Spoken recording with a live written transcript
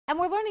And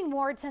we're learning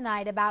more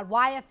tonight about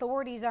why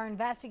authorities are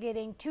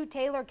investigating two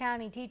Taylor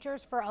County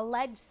teachers for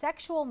alleged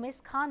sexual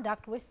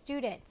misconduct with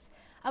students.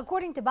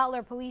 According to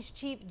Butler Police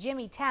Chief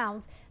Jimmy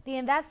Towns, the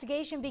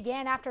investigation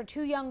began after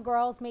two young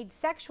girls made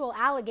sexual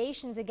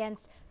allegations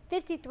against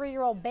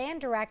 53-year-old band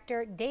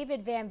director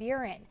David Van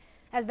Buren.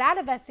 As that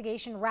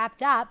investigation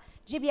wrapped up,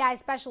 GBI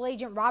Special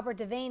Agent Robert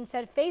Devane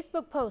said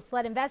Facebook posts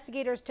led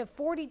investigators to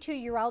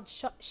 42-year-old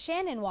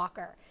Shannon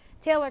Walker.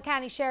 Taylor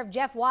County Sheriff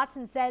Jeff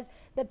Watson says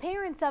the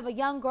parents of a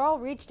young girl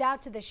reached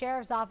out to the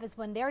sheriff's office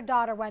when their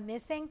daughter went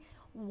missing.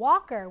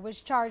 Walker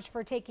was charged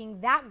for taking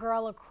that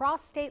girl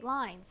across state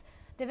lines.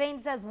 Devane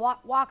says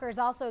Walker is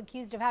also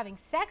accused of having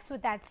sex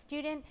with that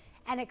student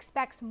and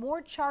expects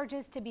more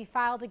charges to be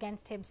filed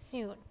against him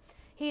soon.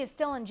 He is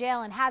still in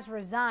jail and has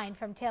resigned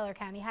from Taylor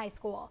County High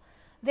School.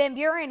 Van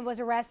Buren was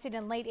arrested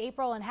in late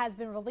April and has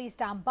been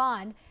released on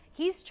bond.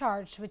 He's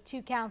charged with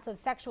 2 counts of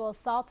sexual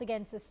assault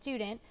against a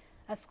student.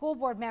 A school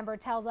board member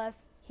tells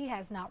us he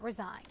has not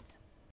resigned.